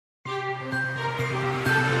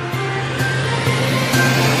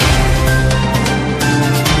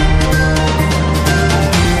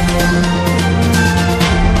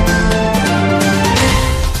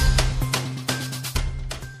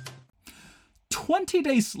20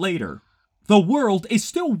 days later, the world is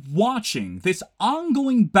still watching this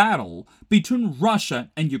ongoing battle between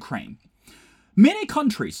Russia and Ukraine. Many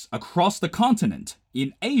countries across the continent,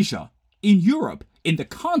 in Asia, in Europe, in the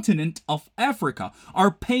continent of Africa,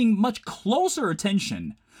 are paying much closer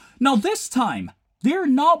attention. Now, this time, they're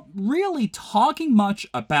not really talking much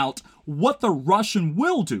about what the Russian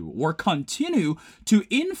will do or continue to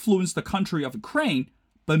influence the country of Ukraine,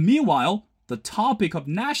 but meanwhile, the topic of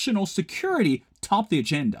national security topped the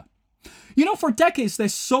agenda. For decades,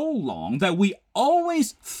 that's so long that we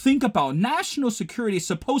always think about national security is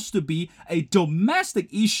supposed to be a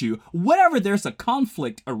domestic issue whenever there's a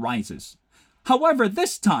conflict arises. However,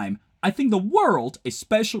 this time, I think the world,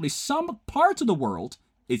 especially some parts of the world,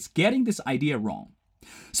 is getting this idea wrong.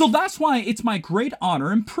 So that's why it's my great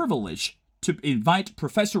honor and privilege to invite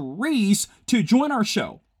Professor Rees to join our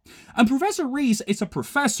show. And Professor Rees is a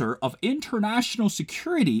professor of international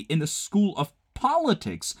security in the School of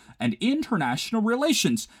Politics and International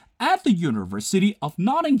Relations at the University of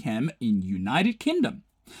Nottingham in United Kingdom.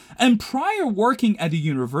 And prior working at the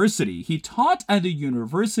university, he taught at the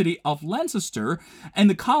University of Leicester and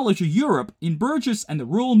the College of Europe in Burgess and the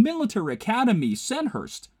Royal Military Academy,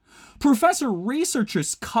 Sandhurst. Professor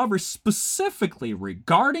researches cover specifically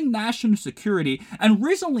regarding national security, and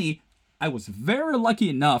recently I was very lucky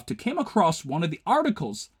enough to came across one of the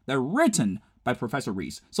articles that are written by Professor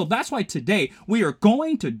Rees. So that's why today we are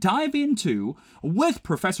going to dive into with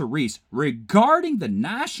Professor Rees regarding the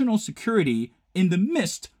national security in the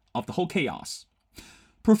midst of the whole chaos.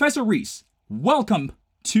 Professor Rees, welcome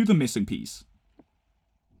to The Missing Piece.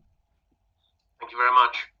 Thank you very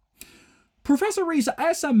much. Professor Rees,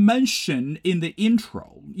 as I mentioned in the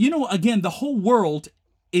intro, again, the whole world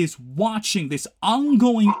is watching this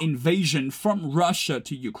ongoing invasion from Russia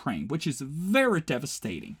to Ukraine, which is very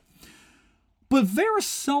devastating. But very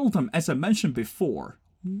seldom, as I mentioned before,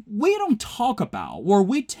 we don't talk about, or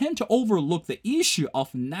we tend to overlook the issue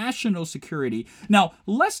of national security. Now,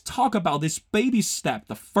 let's talk about this baby step,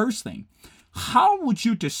 the first thing. How would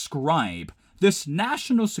you describe this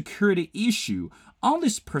national security issue on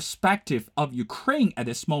this perspective of Ukraine at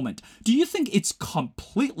this moment? Do you think it's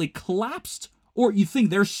completely collapsed, or you think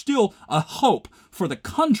there's still a hope for the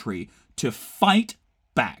country to fight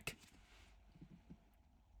back?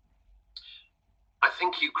 I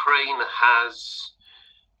think Ukraine has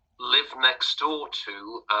lived next door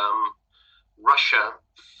to Russia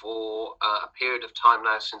for a period of time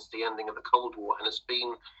now since the ending of the Cold War, and has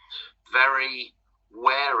been very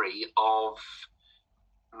wary of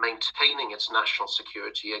maintaining its national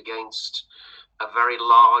security against a very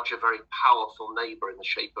large, a very powerful neighbor in the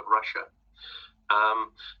shape of Russia.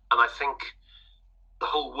 And I think the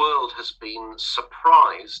whole world has been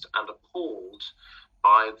surprised and appalled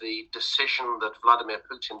by the decision that Vladimir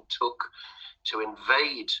Putin took to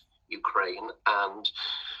invade Ukraine and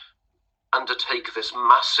undertake this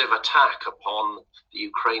massive attack upon the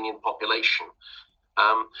Ukrainian population.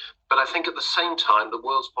 But I think at the same time, the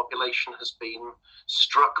world's population has been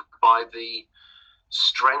struck by the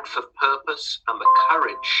strength of purpose and the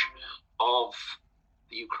courage of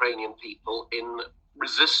the Ukrainian people in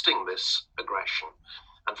resisting this aggression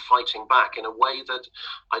and fighting back in a way that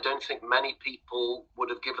I don't think many people would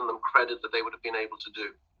have given them credit that they would have been able to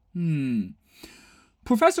do.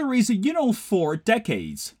 Professor Rees, for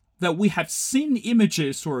decades that we have seen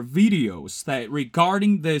images or videos that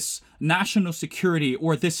regarding this national security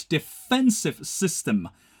or this defensive system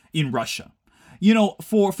in Russia.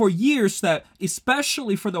 For years that,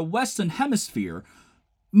 especially for the Western Hemisphere,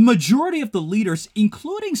 majority of the leaders,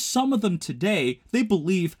 including some of them today, they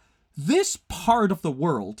believe this part of the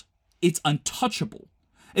world is untouchable,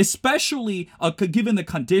 especially given the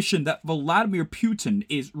condition that Vladimir Putin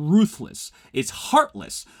is ruthless, is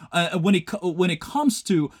heartless when it comes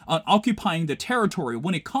to occupying the territory,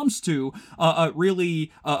 when it comes to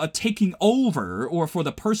really taking over or for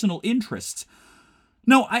the personal interests.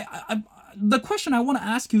 Now, the question I want to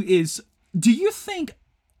ask you is, do you think,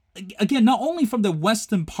 again, not only from the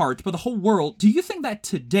Western part, but the whole world, do you think that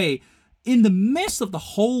today, in the midst of the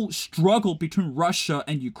whole struggle between Russia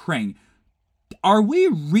and Ukraine, are we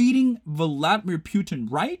reading Vladimir Putin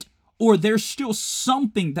right? Or there's still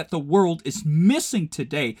something that the world is missing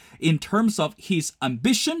today in terms of his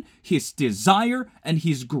ambition, his desire, and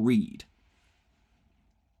his greed?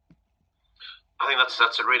 I think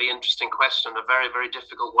that's a really interesting question, a very, very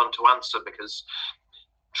difficult one to answer, because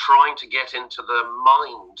trying to get into the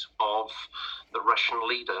mind of the Russian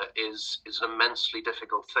leader is an immensely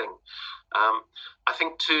difficult thing. I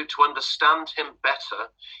think to understand him better,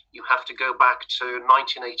 you have to go back to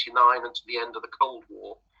 1989 and to the end of the Cold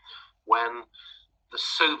War, when the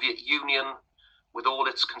Soviet Union with all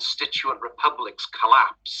its constituent republics,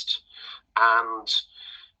 collapsed, and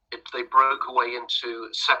they broke away into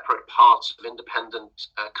separate parts of independent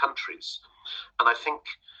countries. And I think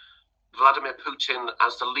Vladimir Putin,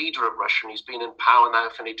 as the leader of Russia, and he's been in power now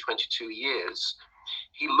for nearly 22 years,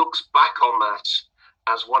 he looks back on that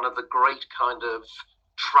as one of the great kind of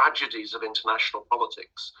tragedies of international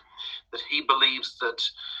politics, that he believes that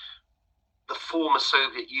the former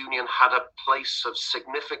Soviet Union had a place of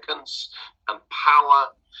significance and power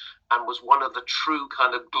and was one of the true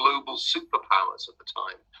kind of global superpowers at the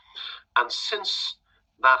time. And since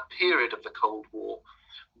that period of the Cold War,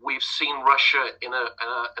 we've seen Russia in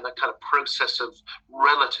a kind of process of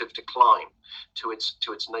relative decline to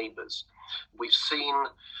its neighbors. We've seen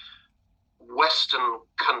Western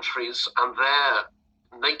countries and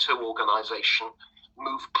their NATO organization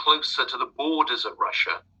move closer to the borders of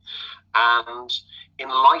Russia. And in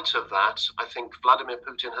light of that, I think Vladimir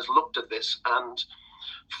Putin has looked at this and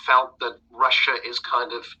felt that Russia is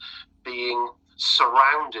kind of being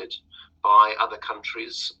surrounded by other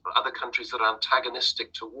countries that are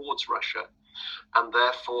antagonistic towards Russia, and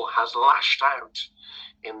therefore has lashed out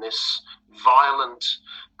in this violent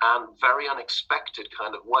and very unexpected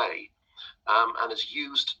kind of way, and has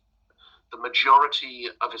used the majority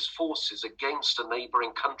of his forces against a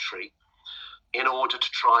neighboring country in order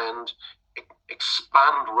to try and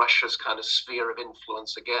expand Russia's kind of sphere of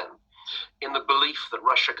influence again, in the belief that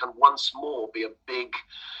Russia can once more be a big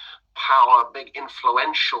power, big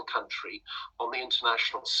influential country on the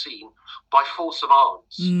international scene by force of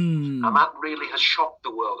arms. And that really has shocked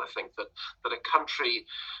the world, I think, that a country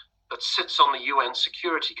that sits on the UN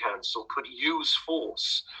Security Council could use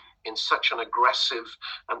force in such an aggressive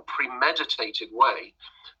and premeditated way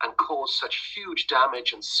and cause such huge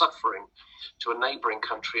damage and suffering to a neighboring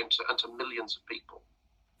country and to millions of people.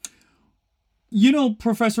 You know,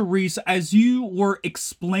 Professor Rees, as you were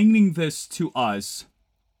explaining this to us,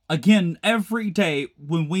 again, every day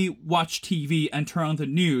when we watch TV and turn on the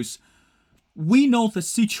news, we know the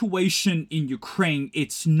situation in Ukraine,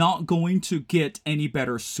 it's not going to get any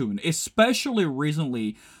better soon, especially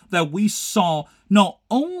recently that we saw not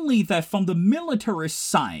only that from the military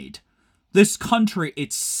side, this country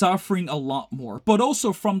is suffering a lot more, but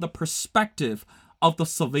also from the perspective of the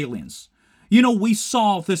civilians. You know, we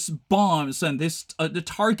saw this bombs and this the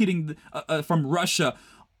targeting from Russia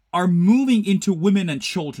are moving into women and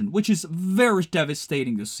children, which is very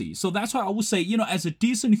devastating to see. So that's why I would say, you know, as a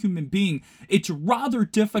decent human being, it's rather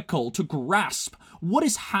difficult to grasp what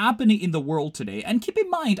is happening in the world today. And keep in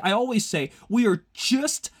mind, I always say we are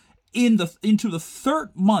just into the third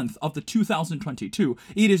month of the 2022.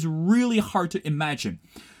 It is really hard to imagine.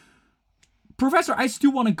 Professor, I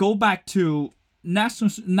still want to go back to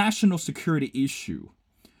national security issue.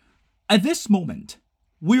 At this moment,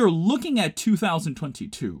 we are looking at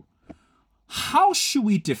 2022. How should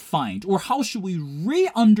we define or how should we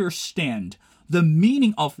re-understand the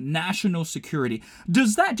meaning of national security?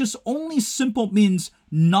 Does that just only simple means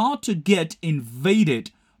not to get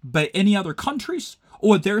invaded by any other countries?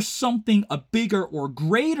 Or there's something a bigger or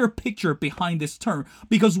greater picture behind this term?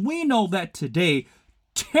 Because we know that today,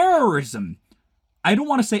 terrorism, I don't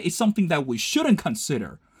want to say it's something that we shouldn't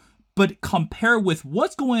consider, but compared with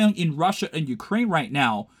what's going on in Russia and Ukraine right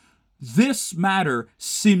now, this matter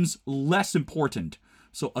seems less important.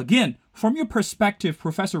 So again, from your perspective,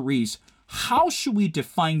 Professor Rees, how should we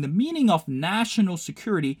define the meaning of national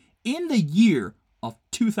security in the year of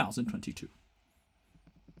 2022?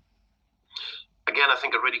 Again, I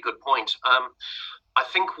think a really good point. I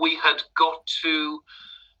think we had got to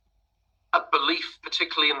a belief,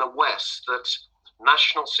 particularly in the West, that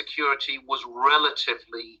national security was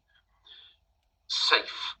relatively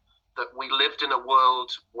safe, that we lived in a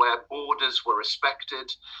world where borders were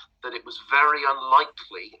respected, that it was very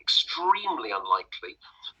unlikely, extremely unlikely,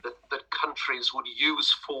 that countries would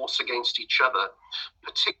use force against each other,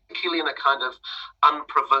 particularly in a kind of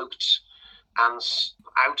unprovoked and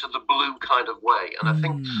out of the blue kind of way. And I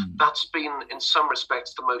think that's been, in some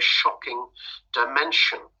respects, the most shocking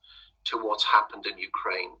dimension to what's happened in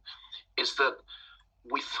Ukraine, is that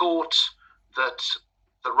we thought that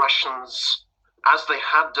the Russians, as they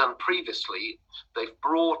had done previously, they've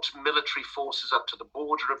brought military forces up to the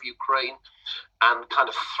border of Ukraine and kind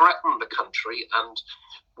of threatened the country. And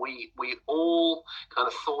we all kind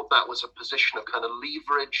of thought that was a position of kind of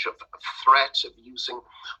leverage, of threat, of using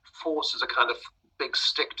force as a kind of big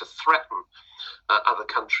stick to threaten other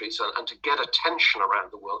countries and to get attention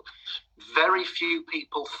around the world. Very few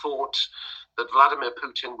people thought that Vladimir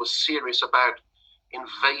Putin was serious about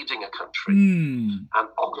invading a country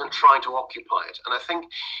and trying to occupy it. And I think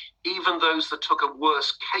even those that took a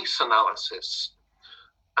worst case analysis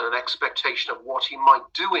and an expectation of what he might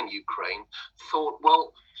do in Ukraine, thought,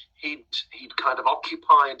 well, he'd kind of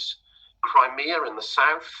occupied Crimea in the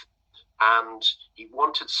south, and he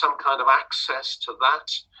wanted some kind of access to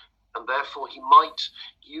that, and therefore he might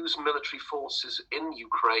use military forces in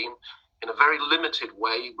Ukraine in a very limited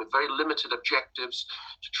way, with very limited objectives,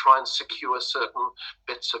 to try and secure certain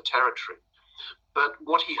bits of territory. But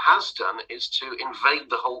what he has done is to invade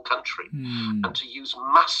the whole country and to use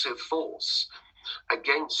massive force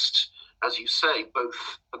against, as you say,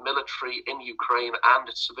 both the military in Ukraine and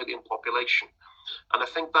its civilian population. And I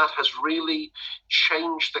think that has really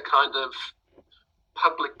changed the kind of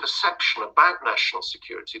public perception about national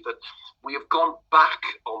security, that we have gone back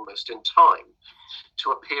almost in time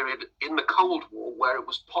to a period in the Cold War where it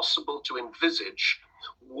was possible to envisage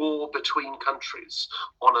war between countries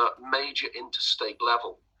on a major interstate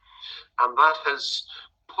level. And that has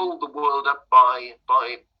pulled the world up by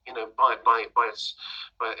its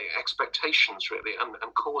expectations, really,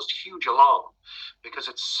 and caused huge alarm, because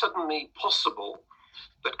it's suddenly possible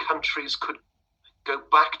that countries could go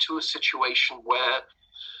back to a situation where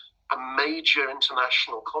a major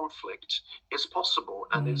international conflict is possible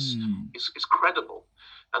and is credible.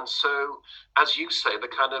 And so, as you say, the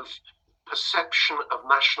kind of perception of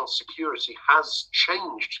national security has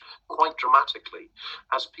changed quite dramatically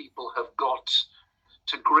as people have got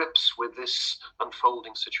to grips with this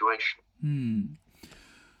unfolding situation.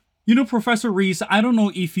 You know, Professor Rees, I don't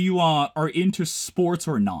know if you are into sports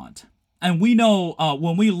or not. And we know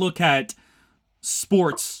when we look at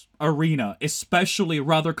sports arena, especially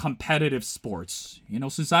rather competitive sports, you know,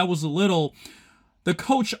 since I was little, the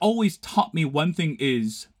coach always taught me one thing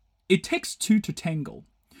is it takes two to tango.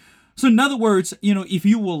 So in other words, you know, if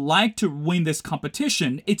you would like to win this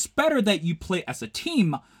competition, it's better that you play as a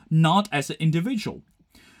team, not as an individual.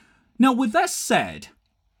 Now, with that said,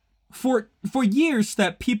 for years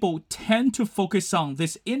that people tend to focus on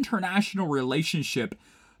this international relationship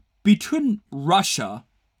between Russia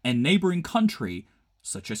and neighboring country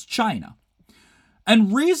such as China.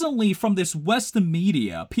 And recently from this Western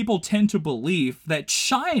media, people tend to believe that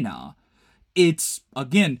China, it's,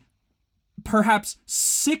 again, perhaps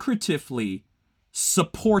secretively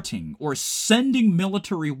supporting or sending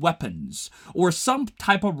military weapons or some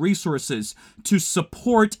type of resources to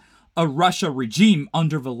support a Russia regime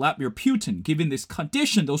under Vladimir Putin. Given this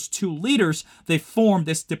condition, those two leaders, they formed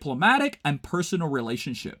this diplomatic and personal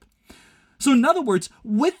relationship. So in other words,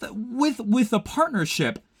 with a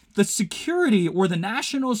partnership, the security or the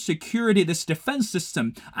national security, this defense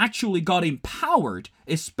system actually got empowered,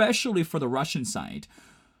 especially for the Russian side.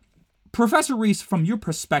 Professor Rees, from your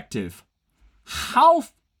perspective, how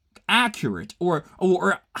accurate or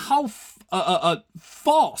how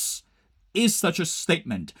false is such a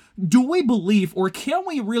statement? Do we believe, or can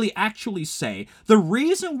we really actually say, the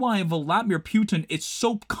reason why Vladimir Putin is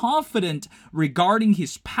so confident regarding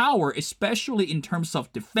his power, especially in terms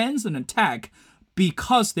of defense and attack,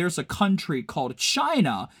 because there's a country called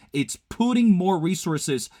China, it's putting more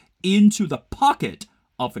resources into the pocket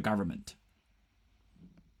of the government?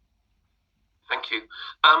 Thank you.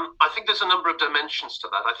 I think there's a number of dimensions to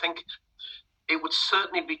that. I think it would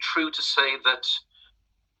certainly be true to say that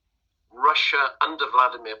Russia under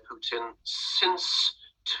Vladimir Putin since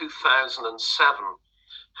 2007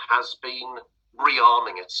 has been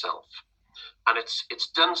rearming itself. And it's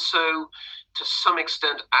done so to some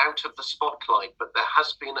extent out of the spotlight, but there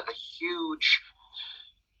has been a huge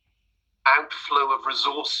outflow of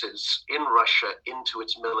resources in Russia into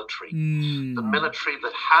its military. The military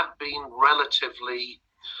that had been relatively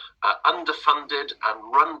underfunded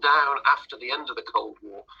and run down after the end of the Cold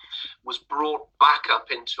War was brought back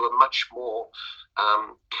up into a much more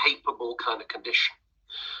capable kind of condition.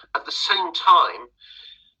 At the same time,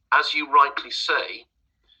 as you rightly say,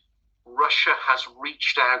 Russia has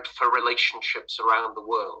reached out for relationships around the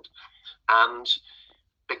world. And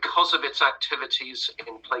because of its activities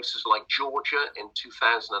in places like Georgia in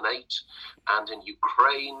 2008 and in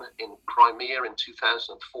Ukraine, in Crimea in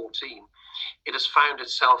 2014, it has found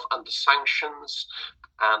itself under sanctions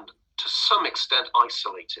and to some extent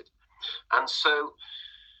isolated. And so,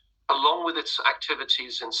 along with its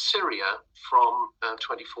activities in Syria from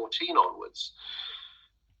 2014 onwards,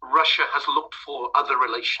 Russia has looked for other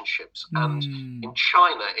relationships. And in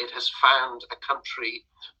China, it has found a country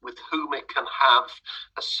with whom it can have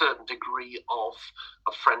a certain degree of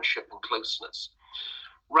friendship and closeness.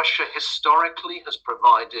 Russia historically has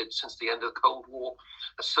provided, since the end of the Cold War,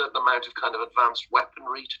 a certain amount of kind of advanced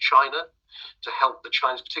weaponry to China to help the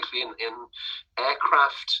Chinese, particularly in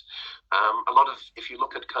aircraft. A lot of, if you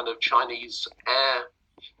look at kind of Chinese air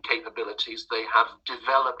capabilities they have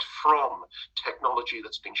developed from technology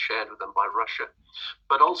that's been shared with them by Russia.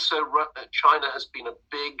 But also, China has been a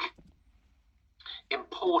big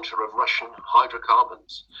importer of Russian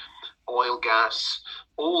hydrocarbons, oil, gas.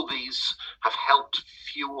 All these have helped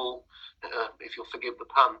fuel, if you'll forgive the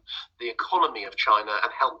pun, the economy of China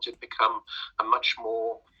and helped it become a much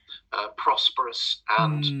more prosperous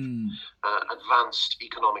and advanced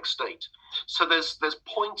economic state. So there's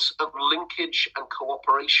points of linkage and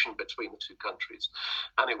cooperation between the two countries,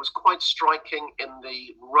 and it was quite striking in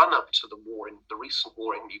the run-up to the war, in the recent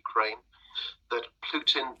war in Ukraine, that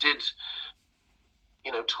Putin did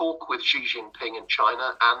talk with Xi Jinping in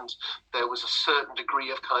China, and there was a certain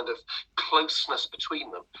degree of kind of closeness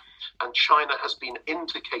between them. And China has been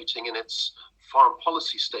indicating in its foreign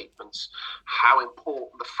policy statements how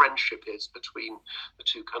important the friendship is between the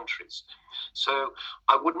two countries. So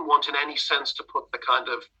I wouldn't want in any sense to put the kind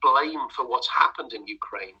of blame for what's happened in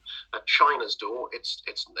Ukraine at China's door. It's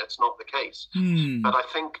not the case. But I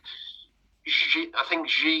think Xi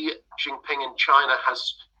Jinping in China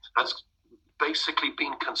has basically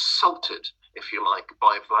been consulted, if you like,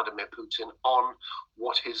 by Vladimir Putin on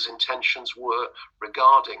what his intentions were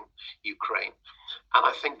regarding Ukraine. And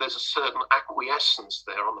I think there's a certain acquiescence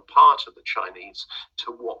there on the part of the Chinese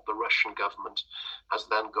to what the Russian government has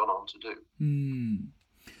then gone on to do.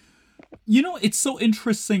 It's so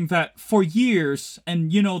interesting that for years,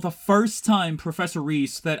 and the first time, Professor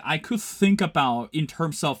Rees, that I could think about in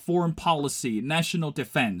terms of foreign policy, national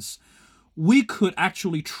defense, we could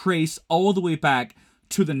actually trace all the way back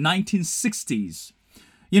to the 1960s.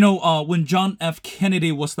 When John F.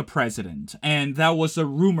 Kennedy was the president, and that was a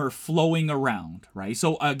rumor flowing around, right?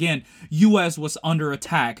 So again, U.S. was under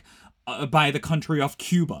attack by the country of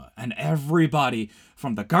Cuba, and everybody,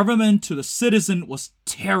 from the government to the citizen, was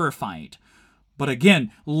terrified. But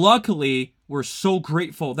again, luckily, we're so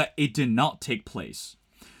grateful that it did not take place.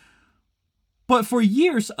 But for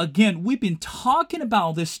years, again, we've been talking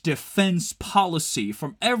about this defense policy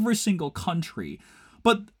from every single country.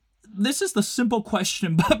 But this is the simple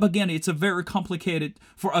question, but again, it's a very complicated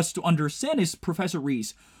for us to understand, is Professor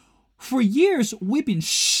Rees. For years, we've been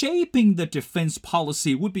shaping the defense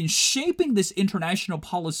policy. We've been shaping this international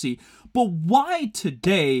policy. But why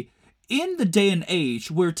today, in the day and age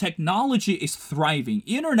where technology is thriving,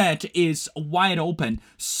 internet is wide open,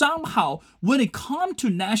 somehow when it comes to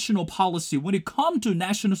national policy, when it comes to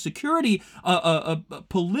national security,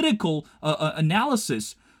 political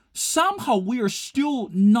analysis, somehow we are still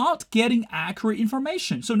not getting accurate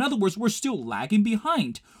information. So in other words, we're still lagging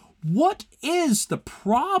behind. What is the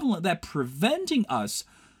problem that preventing us?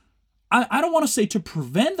 I don't want to say to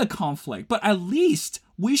prevent the conflict, but at least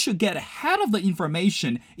we should get ahead of the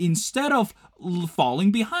information instead of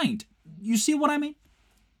falling behind. You see what I mean?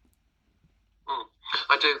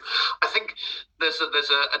 I do. I think there's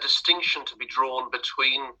a distinction to be drawn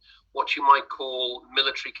between what you might call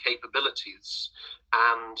military capabilities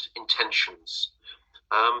and intentions.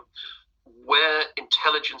 Where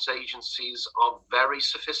intelligence agencies are very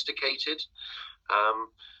sophisticated,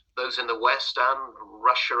 those in the West and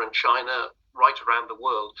Russia and China, right around the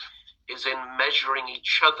world, is in measuring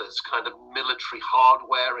each other's kind of military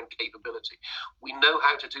hardware and capability. We know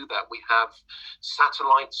how to do that. We have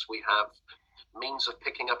satellites, we have means of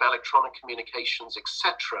picking up electronic communications,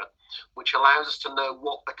 etc., which allows us to know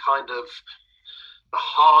what the kind of the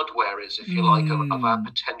hardware is, if you like, of our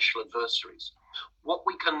potential adversaries. What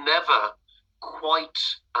we can never quite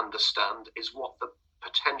understand is what the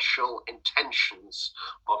potential intentions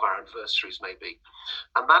of our adversaries may be.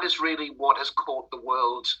 And that is really what has caught the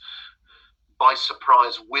world by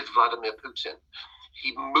surprise with Vladimir Putin.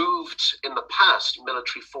 He moved in the past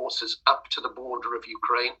military forces up to the border of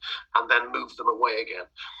Ukraine and then moved them away again.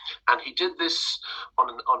 And he did this on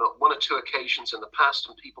one or two occasions in the past,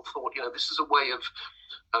 and people thought, this is a way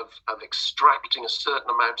of extracting a certain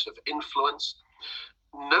amount of influence.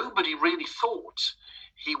 Nobody really thought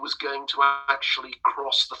he was going to actually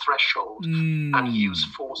cross the threshold and use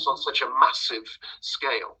force on such a massive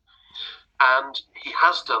scale. And he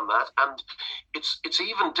has done that, and it's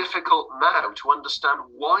even difficult now to understand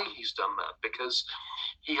why he's done that, because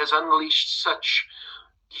he has unleashed such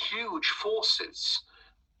huge forces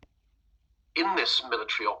in this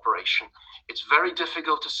military operation. It's very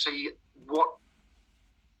difficult to see what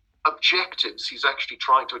objectives he's actually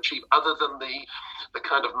trying to achieve, other than the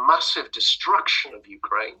kind of massive destruction of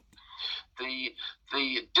Ukraine.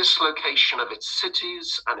 the dislocation of its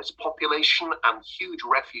cities and its population and huge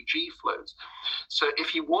refugee flows. So if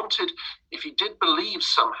he did believe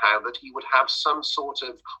somehow that he would have some sort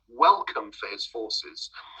of welcome for his forces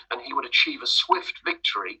and he would achieve a swift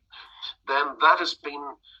victory, then that has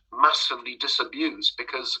been massively disabused,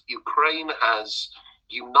 because Ukraine has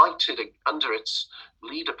united under its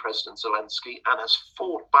leader, President Zelensky, and has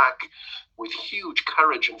fought back with huge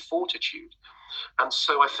courage and fortitude. And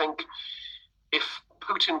so I think if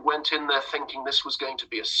Putin went in there thinking this was going to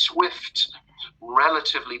be a swift,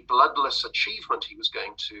 relatively bloodless achievement he was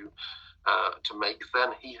going to make, then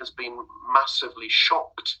he has been massively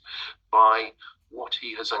shocked by what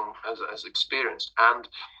he has experienced. And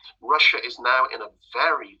Russia is now in a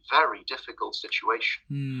very, very difficult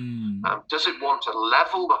situation. Does it want to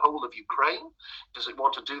level the whole of Ukraine? Does it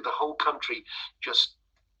want to do the whole country just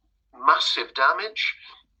massive damage?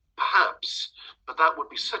 Perhaps, but that would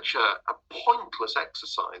be such a pointless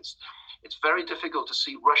exercise. It's very difficult to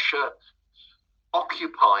see Russia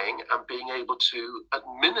occupying and being able to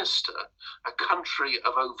administer a country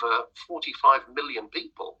of over 45 million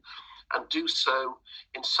people and do so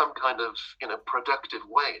in some kind of productive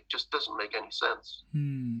way. It just doesn't make any sense.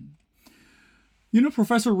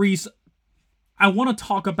 Professor Rees, I want to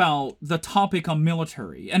talk about the topic on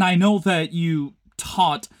military, and I know that you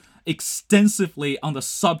taught extensively on the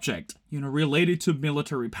subject, related to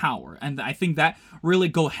military power, and I think that really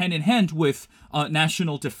go hand in hand with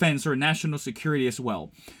national defense or national security as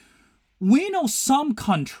well. We know some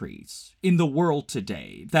countries in the world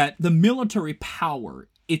today that the military power,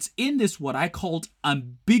 it's in this what I called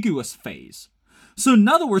ambiguous phase. So in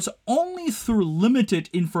other words, only through limited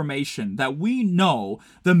information that we know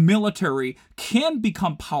the military can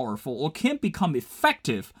become powerful or can become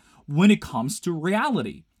effective when it comes to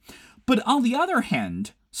reality. But on the other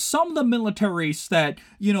hand, some of the militaries that,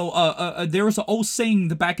 there was an old saying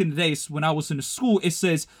back in the days when I was in school, it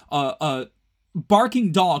says,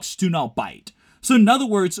 barking dogs do not bite. So in other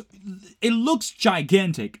words, it looks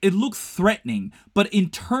gigantic, it looks threatening, but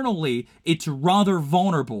internally it's rather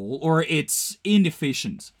vulnerable or it's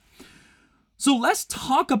inefficient. So let's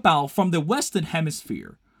talk about from the Western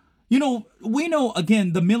Hemisphere. We know,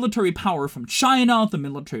 again, the military power from China, the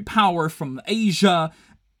military power from Asia.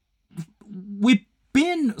 We've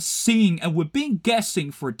been seeing and we've been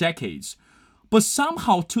guessing for decades, but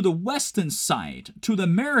somehow to the Western side, to the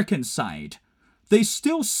American side, they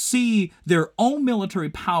still see their own military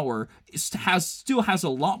power still has a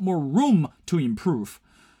lot more room to improve.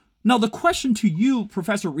 Now, the question to you,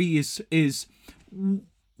 Professor Rees, is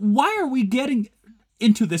why are we getting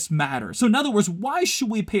into this matter? So in other words, why should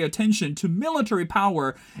we pay attention to military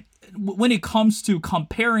power when it comes to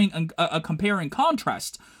comparing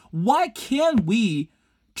contrast? Why can't we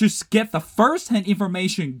just get the first-hand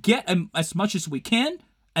information, get as much as we can,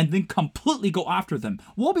 and then completely go after them?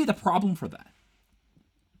 What will be the problem for that?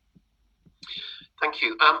 Thank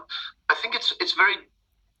you. I think it's very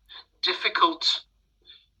difficult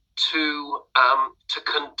to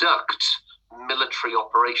conduct military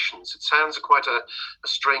operations. It sounds quite a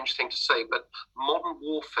strange thing to say, but modern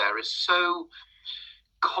warfare is so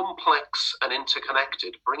complex and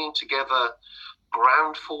interconnected, bringing together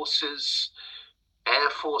ground forces, air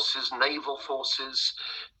forces, naval forces,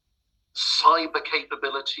 cyber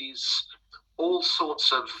capabilities, all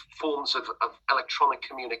sorts of forms of electronic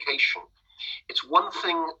communication. It's one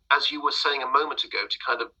thing, as you were saying a moment ago, to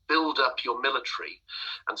kind of build up your military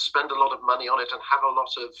and spend a lot of money on it and have a lot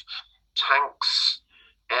of tanks,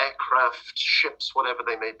 aircraft, ships, whatever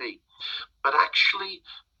they may be. But actually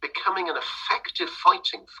becoming an effective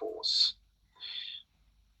fighting force,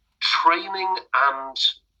 training and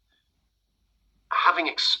having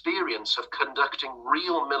experience of conducting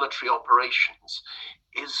real military operations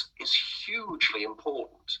is hugely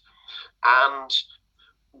important. And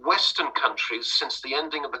Western countries, since the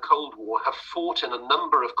ending of the Cold War, have fought in a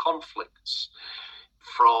number of conflicts,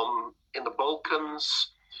 from in the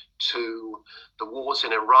Balkans to the wars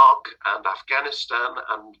in Iraq and Afghanistan,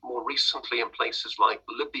 and more recently in places like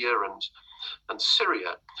Libya and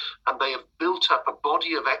Syria. And they have built up a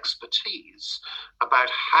body of expertise about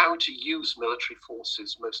how to use military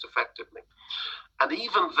forces most effectively. And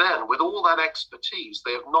even then, with all that expertise,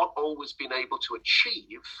 they have not always been able to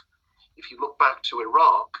achieve, if you look back to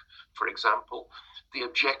Iraq, for example, the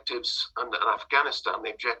objectives, and Afghanistan,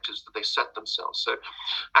 the objectives that they set themselves. So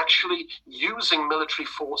actually using military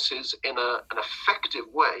forces in an effective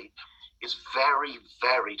way is very,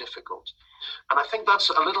 very difficult. And I think that's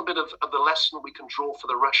a little bit of the lesson we can draw for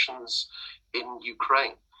the Russians in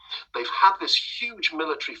Ukraine. They've had this huge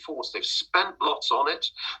military force. They've spent lots on it.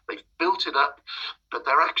 They've built it up, but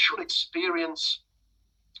their actual experience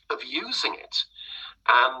of using it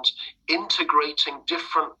and integrating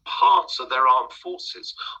different parts of their armed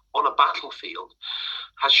forces on a battlefield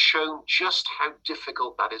has shown just how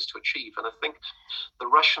difficult that is to achieve. And I think the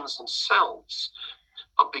Russians themselves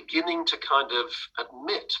are beginning to kind of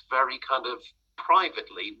admit very kind of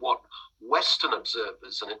privately what Western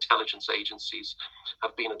observers and intelligence agencies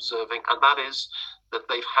have been observing, and that is that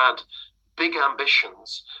they've had big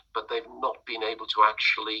ambitions, but they've not been able to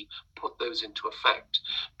actually put those into effect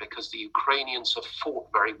because the Ukrainians have fought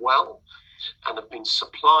very well and have been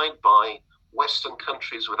supplied by Western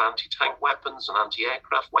countries with anti-tank weapons and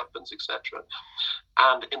anti-aircraft weapons, etc.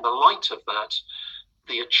 And in the light of that,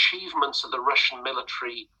 the achievements of the Russian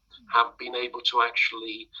military have been able to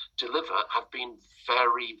actually deliver have been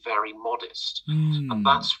very, very modest. And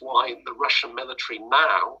that's why the Russian military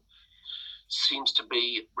now seems to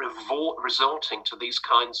be resorting to these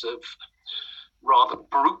kinds of rather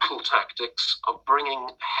brutal tactics of bringing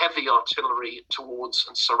heavy artillery towards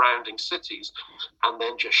and surrounding cities and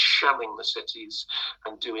then just shelling the cities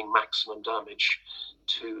and doing maximum damage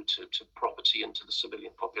to property and to the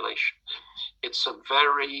civilian population. It's a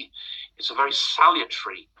very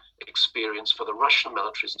salutary experience for the Russian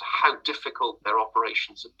military as to how difficult their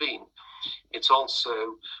operations have been. It's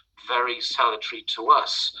also very salutary to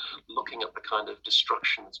us looking at the kind of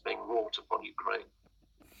destruction that's being wrought upon Ukraine.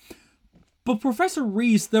 But Professor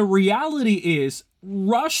Rees, the reality is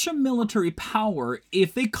Russian military power,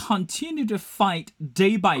 if they continue to fight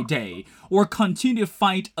day by day or continue to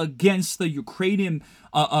fight against the Ukrainian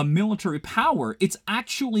military power, it's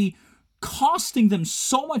actually costing them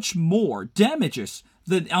so much more damages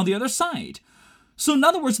than on the other side. So in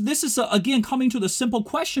other words, this is, again, coming to the simple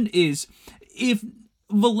question is, if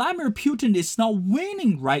Vladimir Putin is not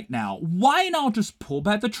winning right now, why not just pull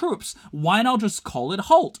back the troops? Why not just call it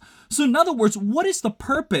halt? So in other words, what is the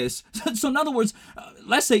purpose? So in other words,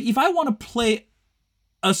 let's say if I want to play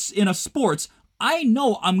in a sports, I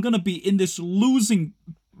know I'm going to be in this losing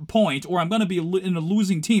point or I'm going to be in a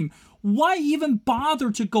losing team. Why even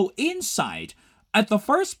bother to go inside at the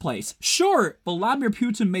first place? Sure, Vladimir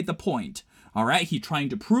Putin made the point. All right, he's trying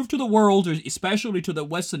to prove to the world, especially to the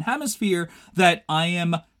Western Hemisphere, that I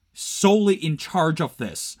am solely in charge of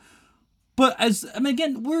this. But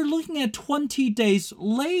again, we're looking at 20 days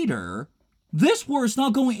later. This war is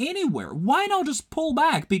not going anywhere. Why not just pull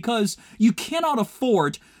back? Because you cannot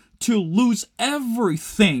afford to lose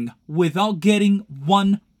everything without getting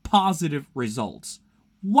one positive result.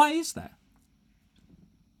 Why is that?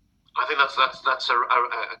 I think that's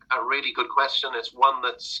a really good question. It's one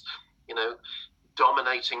that's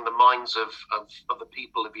dominating the minds of the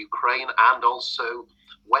people of Ukraine and also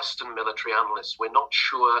Western military analysts. We're not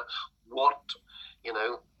sure what,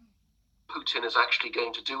 Putin is actually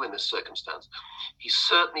going to do in this circumstance. He's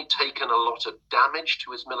certainly taken a lot of damage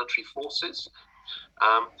to his military forces.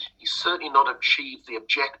 He's certainly not achieved the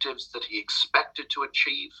objectives that he expected to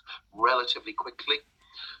achieve relatively quickly.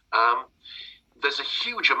 There's a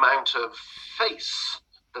huge amount of faith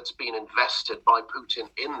that's been invested by Putin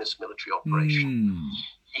in this military operation.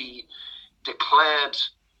 He declared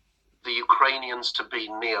the Ukrainians to be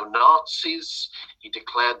neo-Nazis. He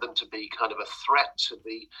declared them to be kind of a threat to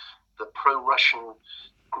the pro-Russian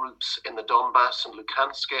groups in the Donbass and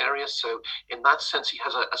Luhansk area. So in that sense, he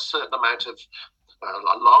has a certain amount of,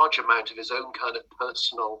 a large amount of his own kind of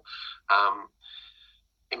personal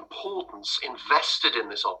importance invested in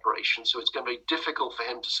this operation. So it's going to be difficult for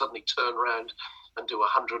him to suddenly turn around and do a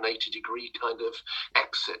 180-degree kind of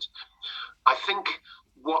exit. I think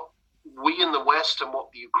what we in the West and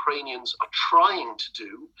what the Ukrainians are trying to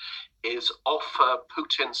do is offer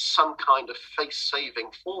Putin some kind of face-saving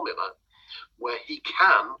formula where he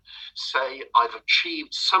can say, I've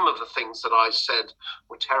achieved some of the things that I said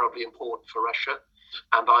were terribly important for Russia,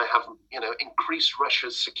 and I have, increased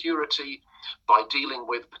Russia's security by dealing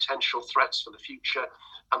with potential threats for the future,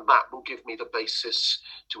 and that will give me the basis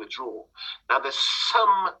to withdraw. Now, there's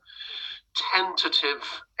some tentative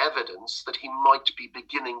evidence that he might be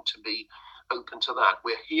beginning to be open to that.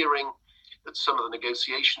 We're hearing that some of the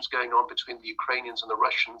negotiations going on between the Ukrainians and the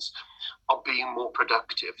Russians are being more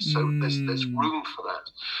productive. So there's room for that.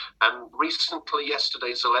 And recently,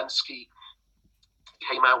 yesterday, Zelensky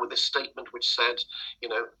came out with a statement which said,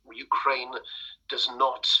 Ukraine does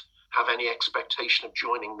not have any expectation of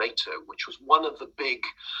joining NATO, which was one of the big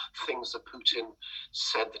things that Putin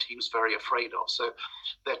said that he was very afraid of. So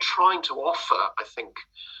they're trying to offer, I think,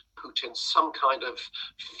 Putin some kind of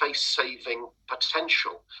face-saving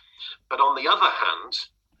potential. But on the other hand,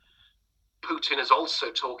 Putin is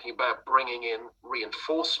also talking about bringing in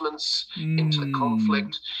reinforcements into the Mm.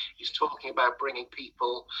 conflict. He's talking about bringing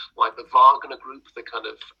people like the Wagner group, the kind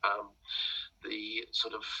of the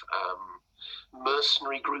sort of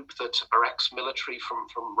mercenary group that are ex-military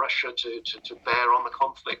from Russia to bear on the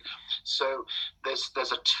conflict. So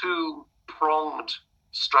there's a two-pronged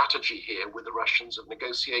strategy here with the Russians of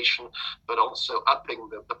negotiation, but also upping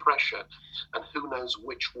the pressure. And who knows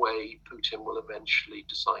which way Putin will eventually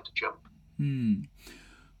decide to jump.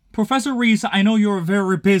 Professor Rees, I know you're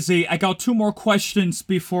very busy. I got two more questions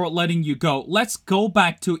before letting you go. Let's go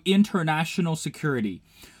back to international security.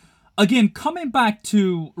 Again, coming back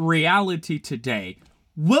to reality today,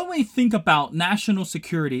 when we think about national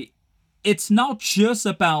security, it's not just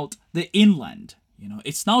about the inland.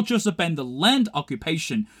 It's not just about the land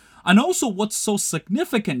occupation. And also what's so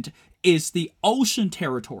significant is the ocean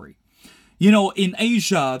territory. In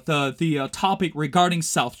Asia, the topic regarding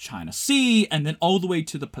South China Sea, and then all the way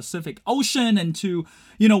to the Pacific Ocean, and to,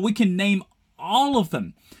 we can name all of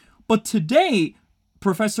them. But today,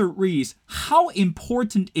 Professor Rees, how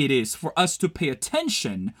important it is for us to pay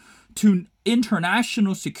attention to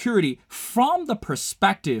international security from the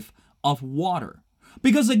perspective of water.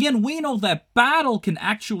 Because again, we know that battle can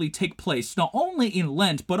actually take place not only in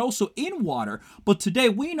land, but also in water. But today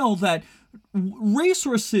we know that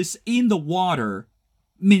resources in the water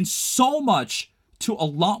mean so much to a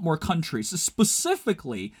lot more countries,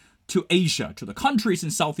 specifically to Asia, to the countries in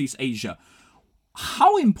Southeast Asia.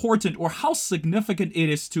 How important or how significant it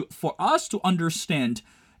is for us to understand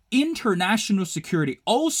international security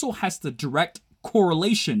also has the direct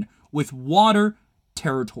correlation with water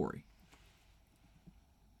territory.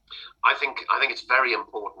 I think it's very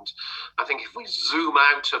important. I think if we zoom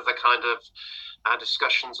out of the kind of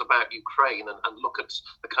discussions about Ukraine and look at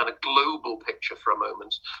the kind of global picture for a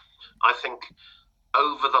moment, I think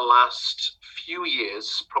over the last few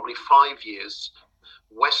years, probably 5 years,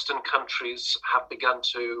 Western countries have begun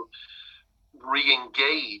to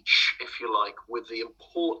re-engage, if you like, with the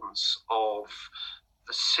importance of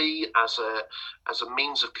the sea as a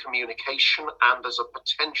means of communication and as a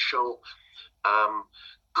potential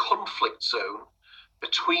conflict zone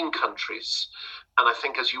between countries. And I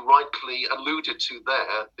think, as you rightly alluded to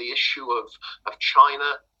there, the issue of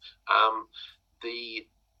China, the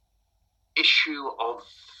issue of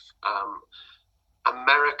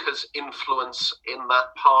America's influence in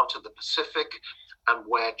that part of the Pacific, and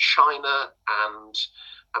where China and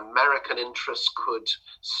American interests could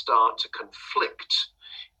start to conflict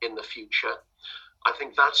in the future. I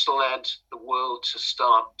think that's led the world to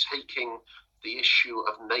start taking the issue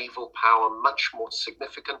of naval power much more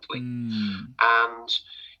significantly. And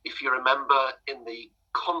if you remember, in the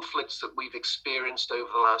conflicts that we've experienced over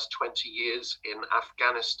the last 20 years in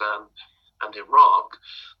Afghanistan and Iraq,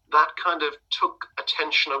 that kind of took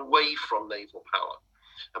attention away from naval power.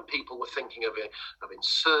 And people were thinking of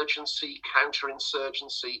insurgency,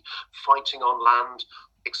 counterinsurgency, fighting on land,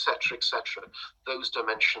 etc., etc. Those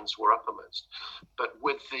dimensions were uppermost. But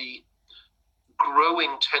with the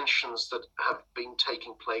growing tensions that have been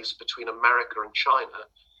taking place between America and China,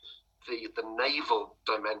 the naval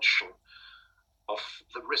dimension of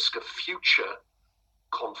the risk of future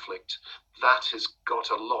conflict, that has got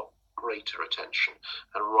a lot greater attention,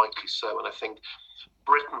 and rightly so. And I think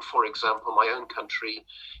Britain, for example, my own country,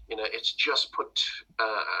 it's just put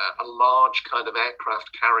a large kind of aircraft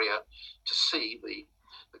carrier to sea,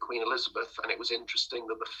 the Queen Elizabeth, and it was interesting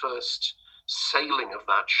that the first sailing of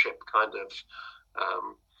that ship kind of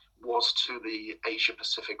was to the Asia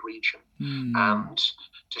Pacific region, and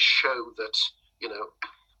to show that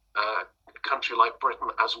a country like Britain,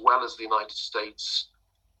 as well as the United States,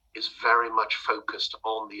 is very much focused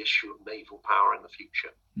on the issue of naval power in the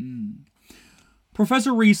future.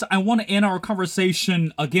 Professor Rees, I want to end our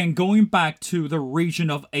conversation again going back to the region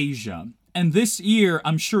of Asia. And this year,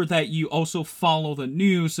 I'm sure that you also follow the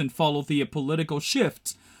news and follow the political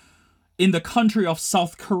shifts. In the country of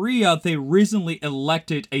South Korea, they recently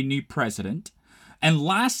elected a new president. And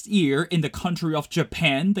last year, in the country of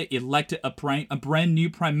Japan, they elected a brand new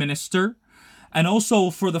prime minister. And also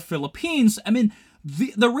for the Philippines,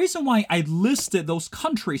 the reason why I listed those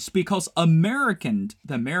countries, because the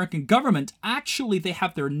American government, actually they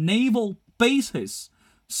have their naval bases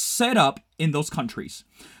set up in those countries.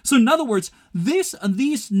 So in other words,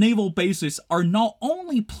 these naval bases are not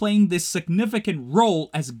only playing this significant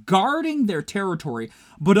role as guarding their territory,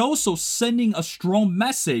 but also sending a strong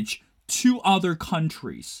message to other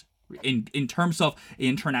countries in terms of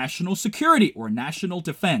international security or national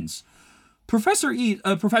defense. Professor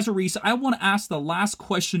Rees, I want to ask the last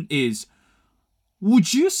question is,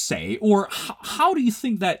 would you say, or how do you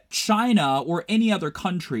think that China or any other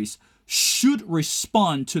countries should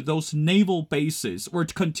respond to those naval bases, or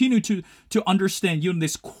to continue to understand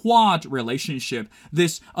this quad relationship,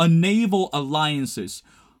 this naval alliances?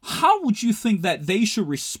 How would you think that they should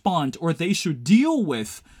respond, or they should deal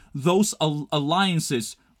with those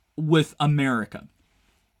alliances with America?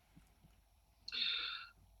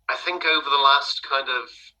 I think over the last kind of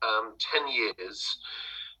 10 years,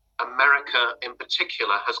 America in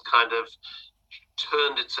particular has kind of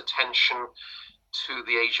turned its attention to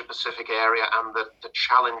the Asia Pacific area and the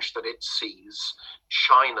challenge that it sees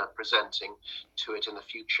China presenting to it in the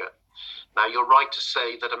future. Now, you're right to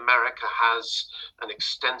say that America has an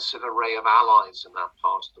extensive array of allies in that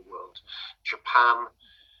part of the world. Japan,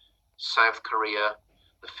 South Korea,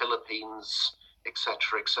 the Philippines,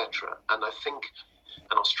 etc., etc. And I think,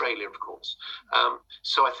 and Australia, of course.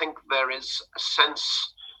 So I think there is a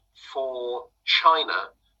sense for China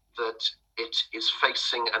that it is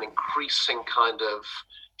facing an increasing kind of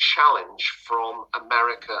challenge from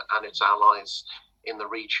America and its allies in the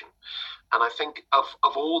region. And I think of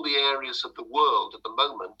all the areas of the world at the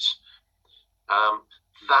moment,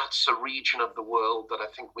 that's a region of the world that I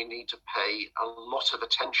think we need to pay a lot of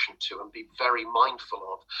attention to and be very mindful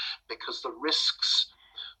of, because the risks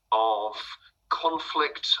of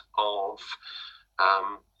conflict, of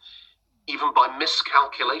even by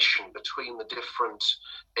miscalculation between the different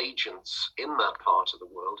agents in that part of the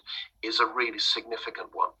world, is a really significant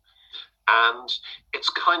one. And it's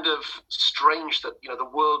kind of strange that the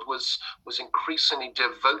world was increasingly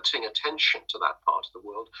devoting attention to that part of the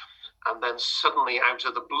world, and then suddenly, out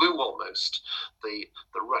of the blue almost, the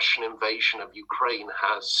Russian invasion of Ukraine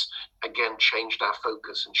has again changed our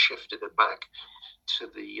focus and shifted it back to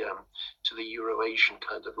the Euro-Asian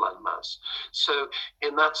kind of landmass. So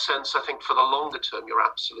in that sense, I think for the longer term, you're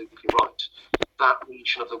absolutely right. That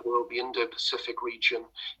region of the world, the Indo-Pacific region,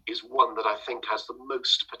 is one that I think has the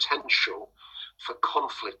most potential for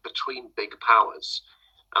conflict between big powers.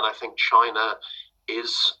 And I think China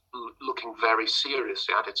is looking very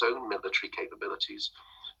seriously at its own military capabilities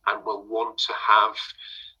and will want to have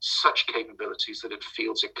such capabilities that it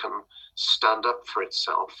feels it can stand up for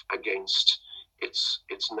itself against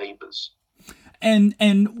its neighbors. And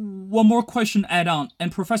one more question add on.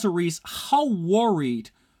 And Professor Rees, how worried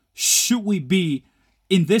should we be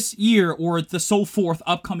in this year or the so forth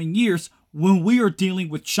upcoming years when we are dealing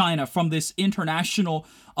with China from this international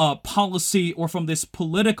policy or from this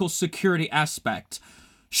political security aspect?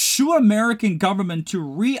 Should American government to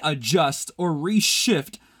readjust or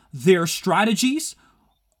reshift their strategies,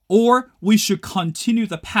 or we should continue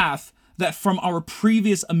the path that from our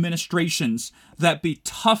previous administrations, that be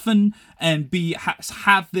toughen and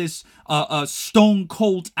have this stone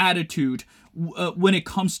cold attitude when it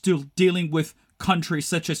comes to dealing with countries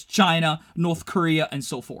such as China, North Korea, and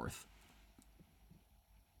so forth?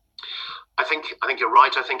 I think you're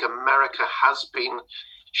right. I think America has been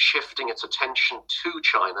shifting its attention to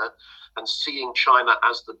China and seeing China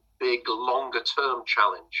as the big, longer-term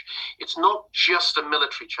challenge. It's not just a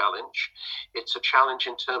military challenge. It's a challenge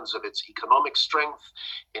in terms of its economic strength,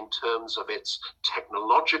 in terms of its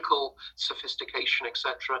technological sophistication,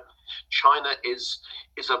 etc. China is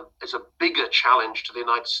a bigger challenge to the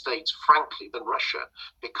United States, frankly, than Russia,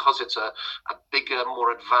 because it's a bigger,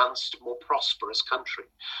 more advanced, more prosperous country.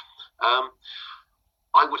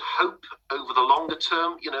 I would hope over the longer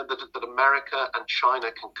term, that America and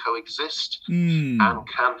China can coexist and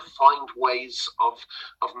can find ways of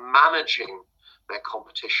managing their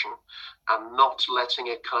competition and not letting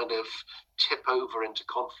it kind of tip over into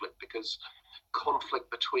conflict, because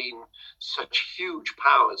conflict between such huge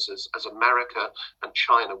powers as America and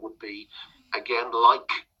China would be, again,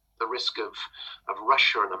 like the risk of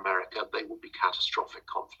Russia and America, they would be catastrophic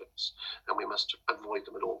conflicts, and we must avoid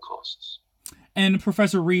them at all costs. And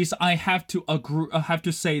Professor Rees, I have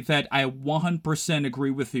to say that I 100%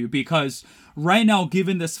 agree with you, because right now,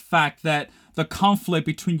 given this fact that the conflict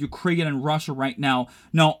between Ukraine and Russia right now,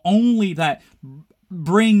 not only that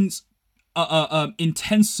brings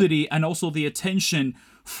intensity and also the attention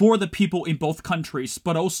for the people in both countries,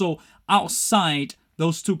 but also outside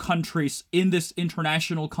those two countries in this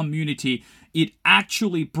international community, it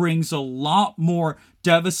actually brings a lot more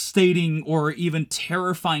devastating or even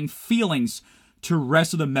terrifying feelings to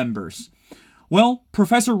rest of the members. Well,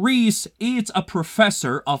 Professor Rees is a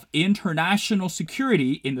professor of international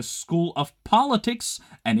security in the School of Politics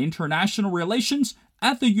and International Relations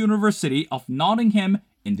at the University of Nottingham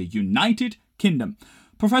in the United Kingdom.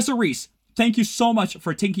 Professor Rees, thank you so much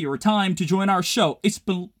for taking your time to join our show. It's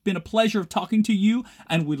been a pleasure talking to you,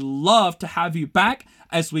 and we'd love to have you back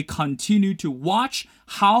as we continue to watch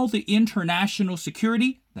how the international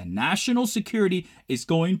security, the national security, is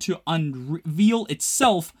going to unveil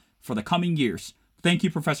itself for the coming years. Thank you,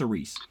 Professor Rees.